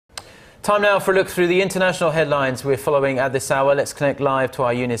Time now for a look through the international headlines we're following at this hour. Let's connect live to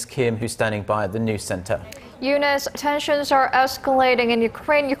our Eunice Kim, who's standing by at the NewsCenter. Eunice, tensions are escalating in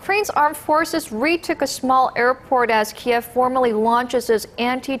Ukraine. Ukraine's armed forces retook a small airport as Kiev formally launches its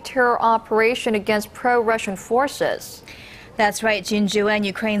anti-terror operation against pro-Russian forces. That's right, Jinjoo, and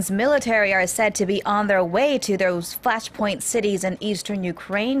Ukraine's military are said to be on their way to those flashpoint cities in eastern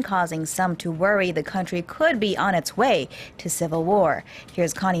Ukraine, causing some to worry the country could be on its way to civil war.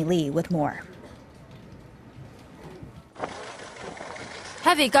 Here's Connie Lee with more.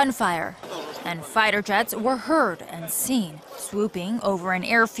 Heavy gunfire and fighter jets were heard and seen swooping over an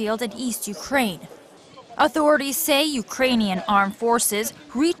airfield in East Ukraine. Authorities say Ukrainian armed forces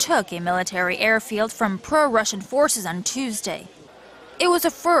retook a military airfield from pro-Russian forces on Tuesday. It was a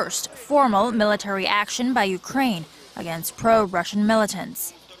first formal military action by Ukraine against pro-Russian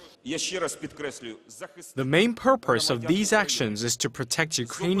militants. The main purpose of these actions is to protect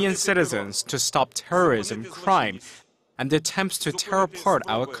Ukrainian citizens to stop terrorism, crime, and attempts to tear apart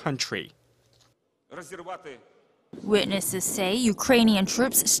our country. Witnesses say Ukrainian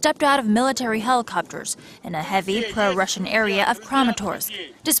troops stepped out of military helicopters in a heavy pro-Russian area of Kramatorsk.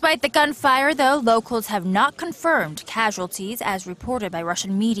 Despite the gunfire, though, locals have not confirmed casualties as reported by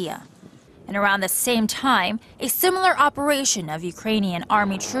Russian media. And around the same time, a similar operation of Ukrainian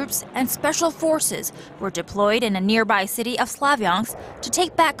army troops and special forces were deployed in a nearby city of Slavyansk to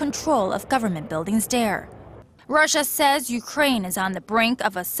take back control of government buildings there. Russia says Ukraine is on the brink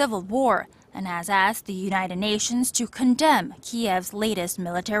of a civil war and has asked the United Nations to condemn Kiev's latest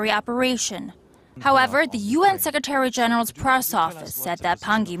military operation. However, the UN Secretary-General's press office said that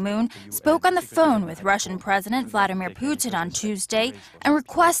Ban Ki-moon spoke on the phone with Russian President Vladimir Putin on Tuesday and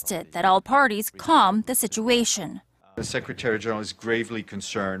requested that all parties calm the situation. The Secretary-General is gravely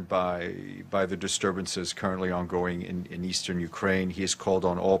concerned by the disturbances currently ongoing in eastern Ukraine. He has called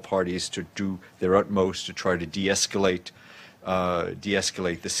on all parties to do their utmost to try to de-escalate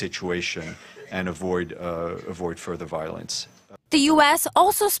the situation and avoid further violence. The U.S.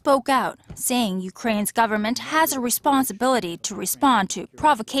 also spoke out, saying Ukraine's government has a responsibility to respond to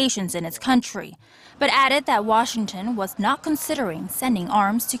provocations in its country, but added that Washington was not considering sending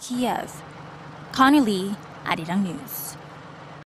arms to Kiev. Connie Lee, Arirang News.